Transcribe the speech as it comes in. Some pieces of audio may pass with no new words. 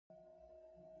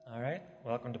Alright,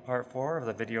 welcome to part 4 of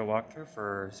the video walkthrough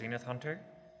for Zenith Hunter.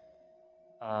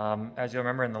 As you'll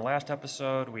remember in the last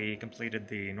episode, we completed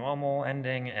the normal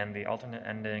ending and the alternate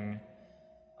ending.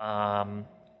 And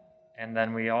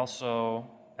then we also,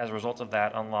 as a result of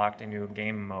that, unlocked a new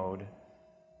game mode.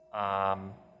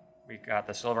 We got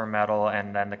the silver medal,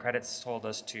 and then the credits told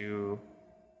us to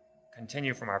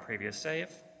continue from our previous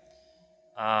save.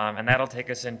 And that'll take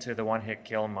us into the one-hit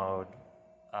kill mode.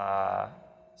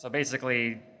 So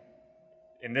basically,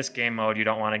 in this game mode, you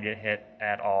don't want to get hit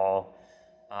at all.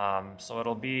 So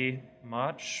it'll be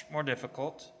much more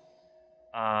difficult,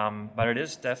 but it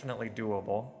is definitely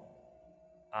doable.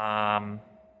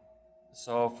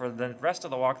 So for the rest of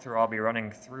the walkthrough, I'll be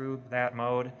running through that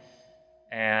mode,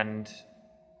 and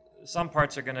some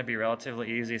parts are going to be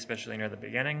relatively easy, especially near the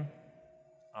beginning.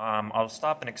 I'll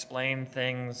stop and explain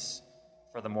things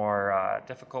for the more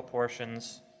difficult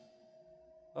portions.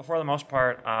 But for the most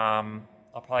part,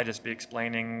 I'll probably just be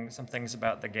explaining some things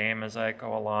about the game as I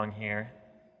go along here.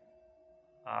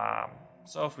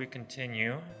 So if we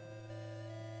continue,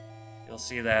 you'll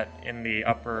see that in the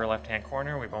upper left-hand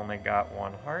corner, we've only got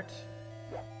one heart.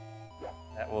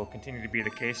 That will continue to be the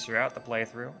case throughout the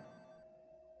playthrough.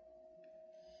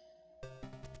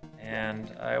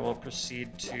 And I will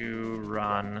proceed to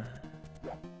run.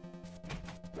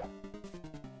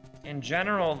 In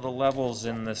general, the levels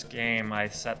in this game, I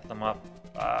set them up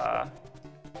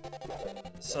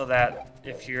so that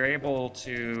if you're able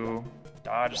to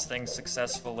dodge things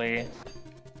successfully,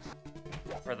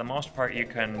 for the most part you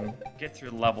can get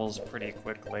through levels pretty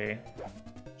quickly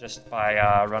just by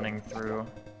running through.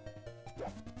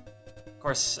 Of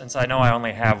course, since I know I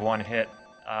only have one hit,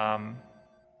 I'll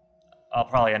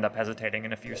probably end up hesitating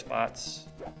in a few spots.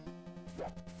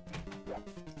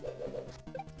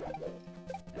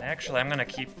 And actually, I'm going to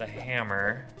keep the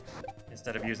hammer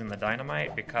instead of using the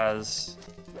dynamite because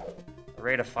the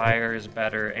rate of fire is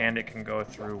better and it can go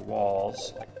through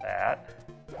walls like that.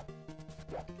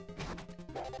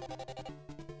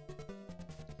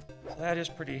 So that is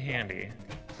pretty handy.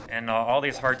 And all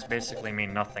these hearts basically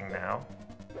mean nothing now.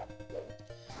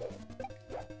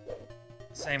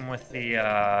 Same with the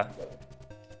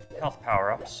health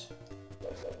power-ups.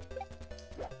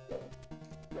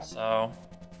 So,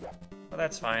 but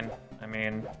that's fine. I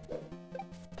mean,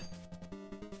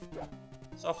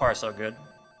 so far so good.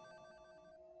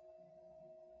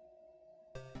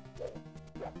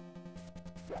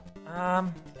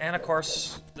 And of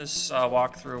course, this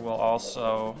walkthrough will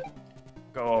also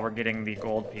go over getting the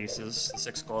gold pieces, the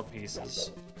 6 gold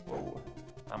pieces. Whoa,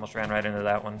 I almost ran right into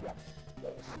that one.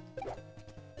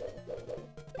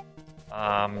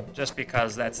 Just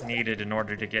because that's needed in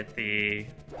order to get the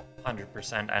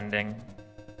 100% ending.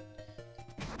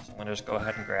 So I'm gonna just go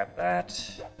ahead and grab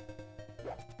that.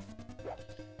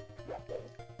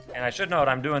 And I should note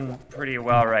I'm doing pretty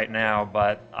well right now,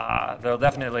 but there'll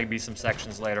definitely be some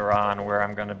sections later on where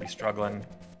I'm going to be struggling.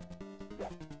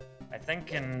 I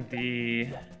think in the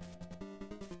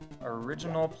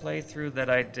original playthrough that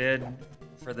I did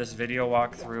for this video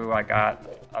walkthrough, I got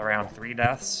around 3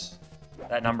 deaths.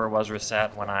 That number was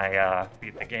reset when I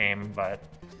beat the game, but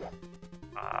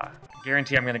I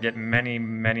guarantee I'm going to get many,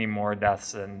 many more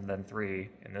deaths than 3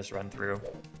 in this run-through.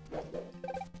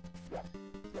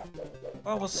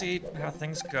 Well, we'll see how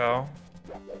things go.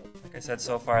 Like I said,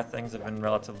 so far things have been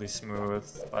relatively smooth,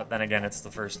 but then again, it's the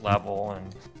first level,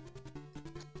 and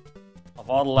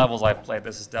of all the levels I've played,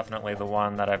 this is definitely the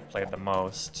one that I've played the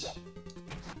most.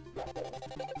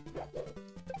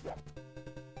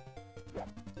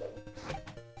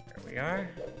 There we are.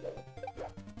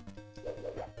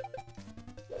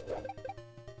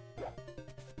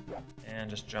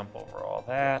 And just jump over all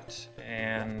that,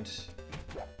 and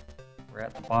we're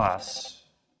at the boss.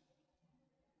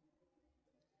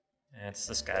 And it's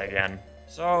this guy again.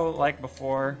 So, like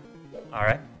before,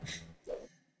 alright.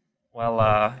 Well,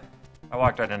 I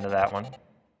walked right into that one.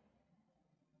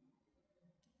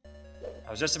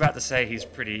 I was just about to say he's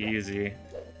pretty easy,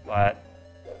 but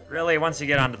really, once you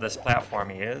get onto this platform,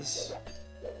 he is.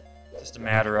 It's just a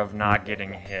matter of not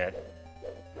getting hit.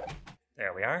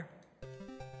 There we are.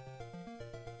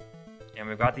 And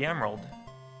we've got the emerald.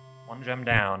 1 gem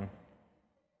down.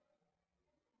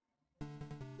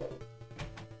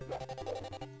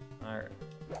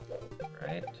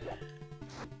 Alright.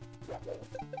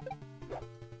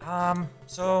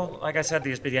 So, like I said,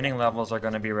 these beginning levels are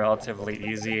going to be relatively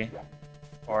easy,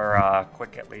 or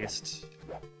quick at least.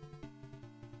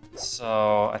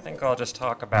 So, I think I'll just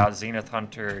talk about Zenith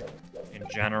Hunter in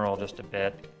general just a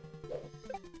bit.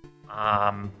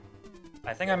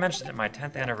 I think I mentioned it in my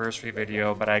 10th anniversary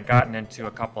video, but I'd gotten into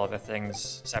a couple other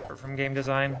things separate from game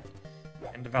design.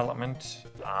 in development.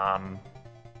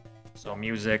 So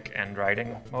music and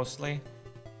writing mostly.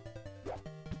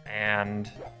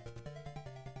 And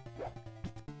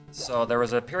so there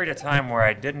was a period of time where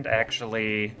I didn't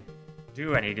actually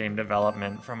do any game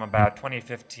development from about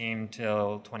 2015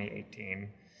 till 2018.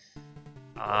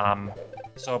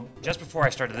 So just before I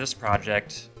started this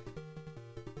project,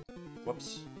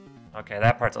 whoops, okay,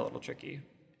 that part's a little tricky.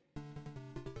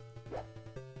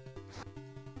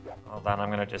 Hold on, I'm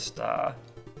gonna just, okay,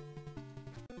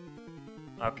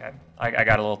 I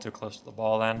got a little too close to the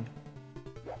ball then.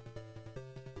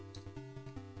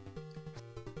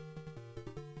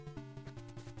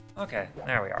 Okay,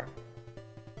 there we are.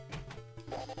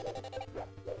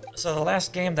 So the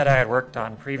last game that I had worked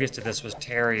on previous to this was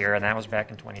Terrier, and that was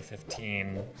back in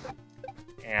 2015.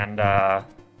 And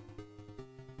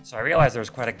so I realized there was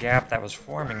quite a gap that was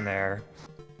forming there.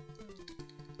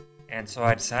 And so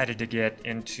I decided to get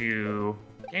into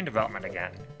game development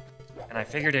again. And I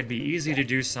figured it'd be easy to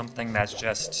do something that's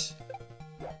just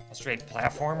a straight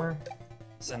platformer,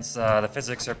 since the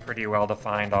physics are pretty well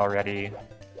defined already.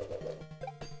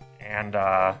 And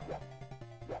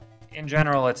in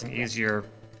general, it's an easier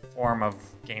form of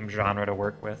game genre to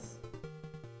work with.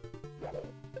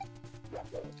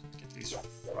 Get these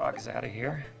frogs out of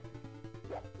here.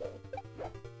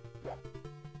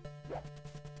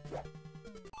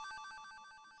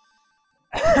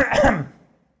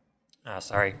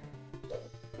 Sorry.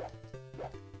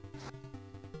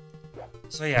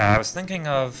 So yeah, I was thinking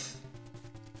of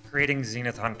creating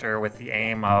Zenith Hunter with the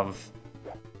aim of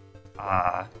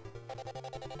not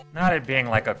it being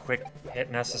like a quick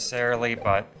hit necessarily,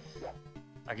 but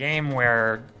a game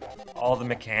where all the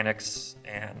mechanics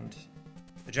and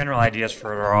the general ideas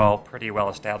for it are all pretty well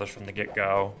established from the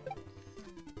get-go.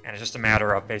 And it's just a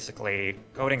matter of basically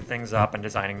coding things up and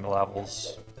designing the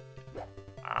levels.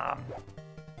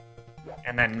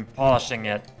 And then polishing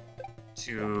it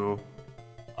to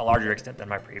a larger extent than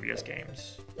my previous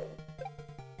games.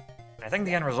 I think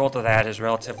the end result of that is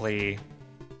relatively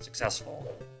successful,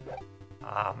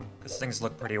 because things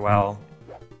look pretty well.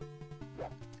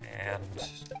 And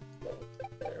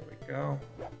there we go.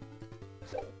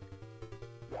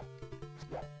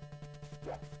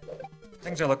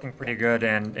 Things are looking pretty good,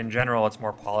 and in general it's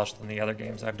more polished than the other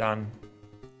games I've done.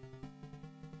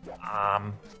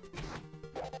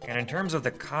 And in terms of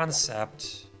the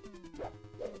concept,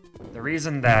 the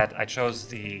reason that I chose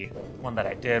the one that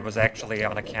I did was actually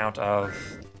on account of...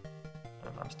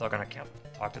 I'm still going to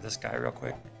talk to this guy real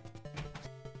quick.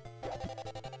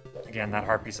 Again, that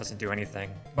heart piece doesn't do anything.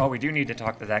 But we do need to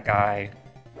talk to that guy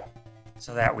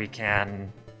so that we can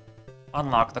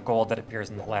unlock the gold that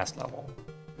appears in the last level.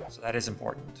 So that is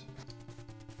important.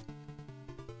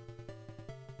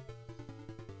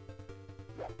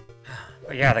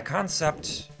 But yeah, the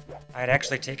concept I had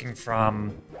actually taken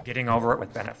from Getting Over It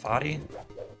with Bennett Foddy,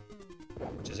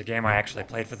 which is a game I actually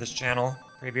played for this channel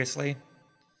previously.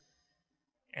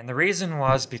 And the reason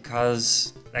was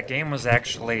because that game was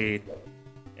actually,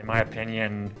 in my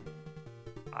opinion,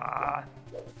 I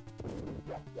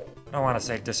don't want to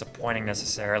say disappointing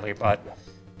necessarily, but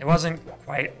it wasn't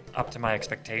quite up to my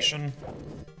expectation.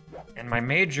 And my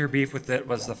major beef with it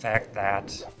was the fact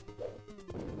that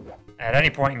at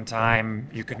any point in time,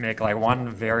 you could make like one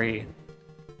very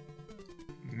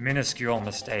minuscule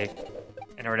mistake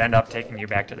and it would end up taking you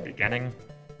back to the beginning.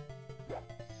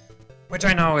 Which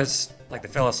I know is like the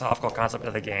philosophical concept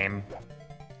of the game,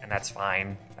 and that's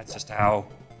fine. That's just how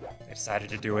they decided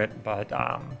to do it, but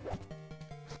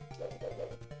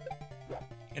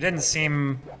it didn't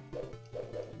seem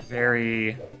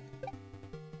very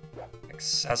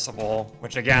accessible,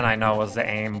 which again I know was the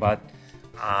aim, but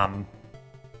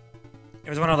it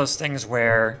was one of those things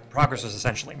where progress was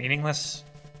essentially meaningless,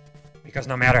 because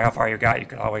no matter how far you got, you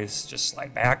could always just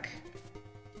slide back.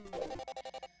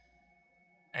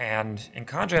 And in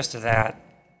contrast to that...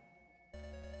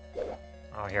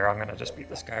 Oh, here, I'm gonna just beat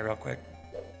this guy real quick.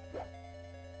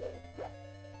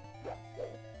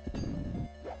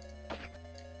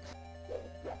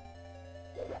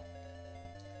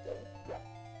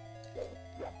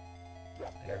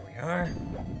 There we are.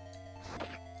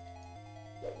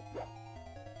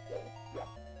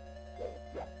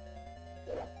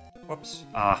 Whoops.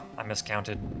 I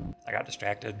miscounted. I got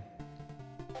distracted.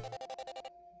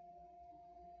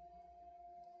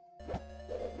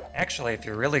 Actually, if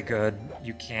you're really good,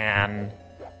 you can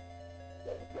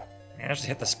manage to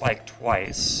hit the spike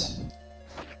twice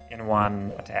in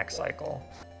one attack cycle,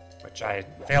 which I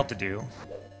failed to do.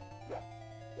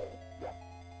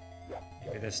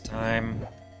 Maybe this time...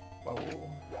 Whoa.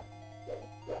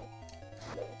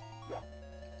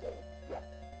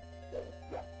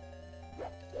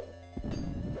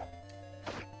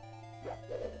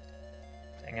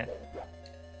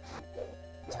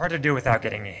 hard to do without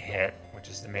getting hit, which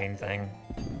is the main thing.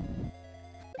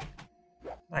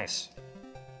 Nice.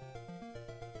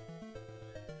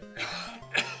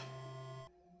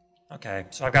 Okay,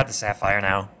 so I've got the sapphire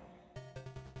now.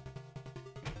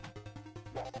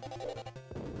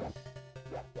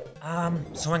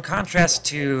 So in contrast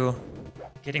to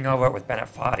getting over it with Bennett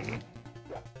Foddy,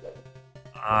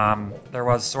 there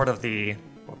was sort of the,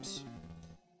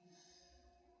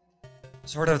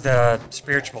 sort of the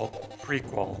spiritual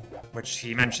prequel, which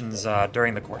he mentions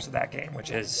during the course of that game, which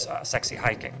is Sexy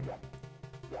Hiking.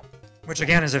 Which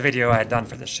again is a video I had done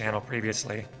for this channel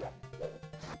previously.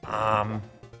 But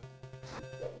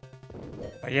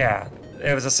yeah,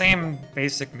 it was the same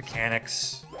basic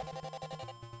mechanics,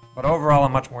 but overall a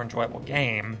much more enjoyable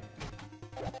game,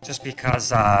 just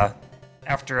because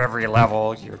after every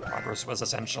level your progress was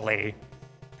essentially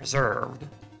preserved.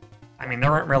 I mean,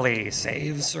 there weren't really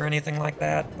saves or anything like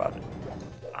that, but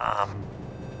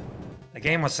the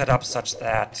game was set up such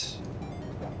that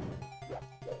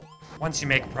once you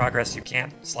make progress, you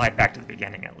can't slide back to the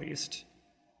beginning, at least.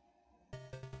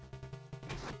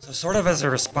 So sort of as a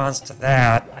response to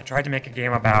that, I tried to make a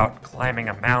game about climbing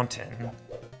a mountain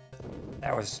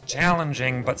that was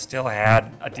challenging, but still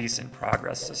had a decent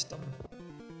progress system.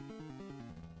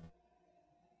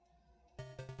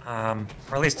 Or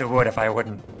at least it would if I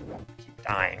wouldn't keep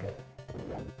dying.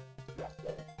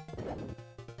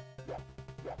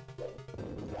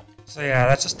 So yeah,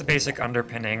 that's just the basic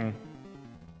underpinning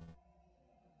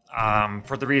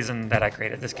for the reason that I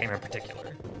created this game in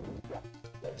particular.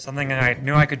 Something I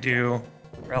knew I could do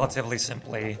relatively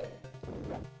simply,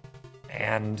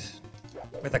 and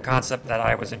with a concept that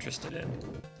I was interested in.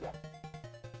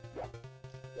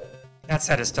 That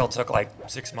said, it still took like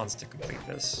 6 months to complete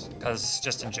this, because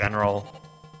just in general,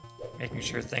 making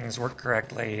sure things work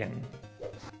correctly and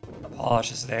the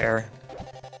polish is there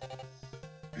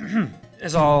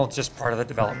is all just part of the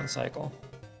development cycle.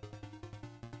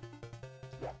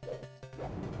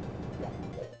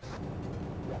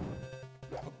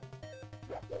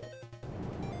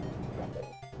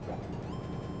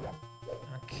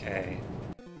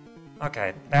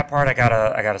 Okay, that part I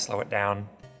gotta slow it down.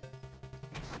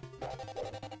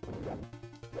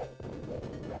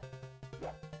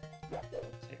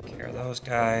 Take care of those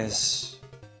guys.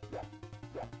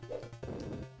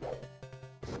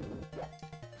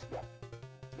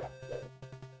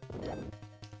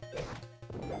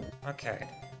 Okay,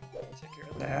 take care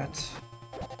of that.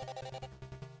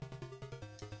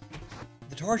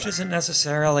 The torch isn't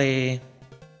necessarily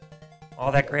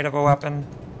all that great of a weapon.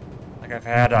 Like, I've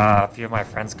had a few of my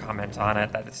friends comment on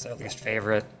it that it's their least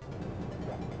favorite,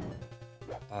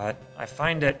 but I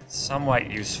find it somewhat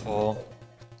useful,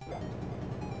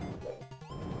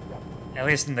 at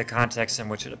least in the context in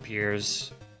which it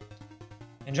appears.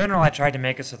 In general, I tried to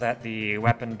make it so that the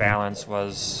weapon balance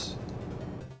was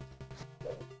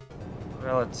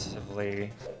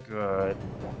relatively good,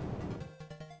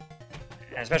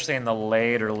 especially in the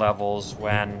later levels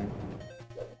when...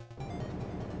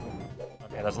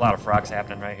 Okay, there's a lot of frogs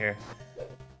happening right here.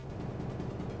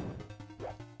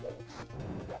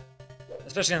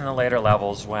 Especially in the later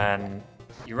levels when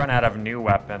you run out of new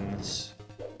weapons.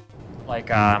 Like,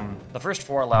 the first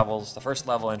 4 levels, the first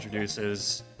level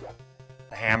introduces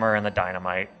the hammer and the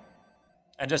dynamite.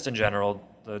 And just in general,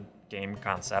 the game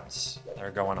concepts that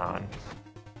are going on.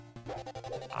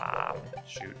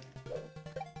 Shoot.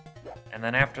 And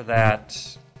then after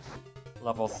that,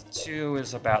 level 2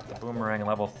 is about the boomerang, and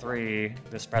level 3,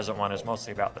 this present one, is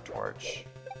mostly about the torch.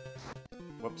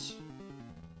 Whoops.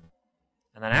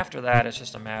 And then after that, it's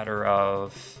just a matter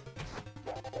of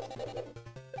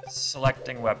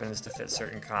selecting weapons to fit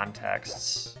certain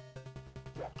contexts.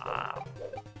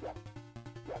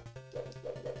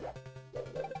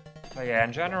 But yeah,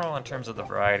 in general, in terms of the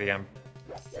variety, I'm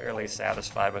fairly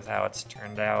satisfied with how it's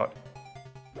turned out.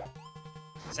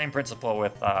 Same principle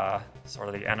with sort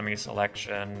of the enemy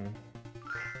selection.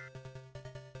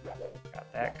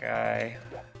 Got that guy.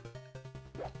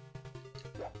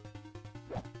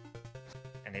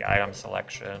 And the item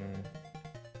selection.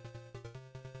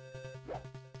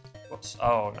 Whoops,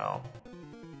 oh no.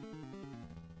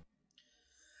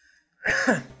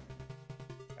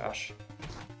 Gosh.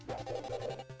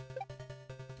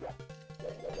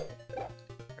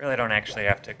 Really don't actually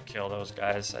have to kill those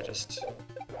guys, I just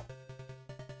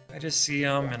see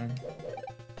them and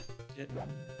get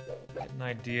an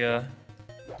idea,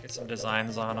 get some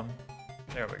designs on them.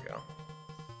 There we go.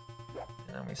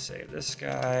 And then we save this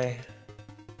guy.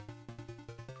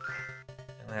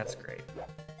 And that's great.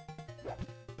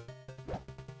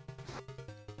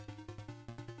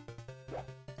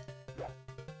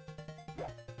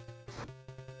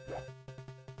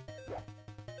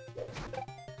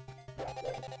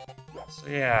 So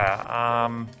yeah,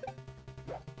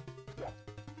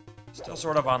 still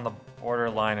sort of on the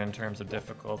borderline in terms of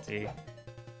difficulty.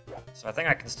 So I think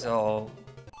I can still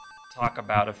talk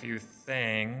about a few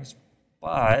things,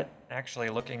 but actually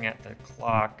looking at the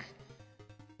clock,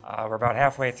 we're about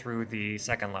halfway through the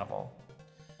second level.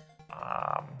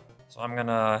 So I'm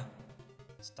gonna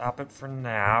stop it for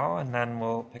now, and then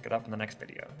we'll pick it up in the next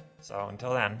video. So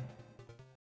until then.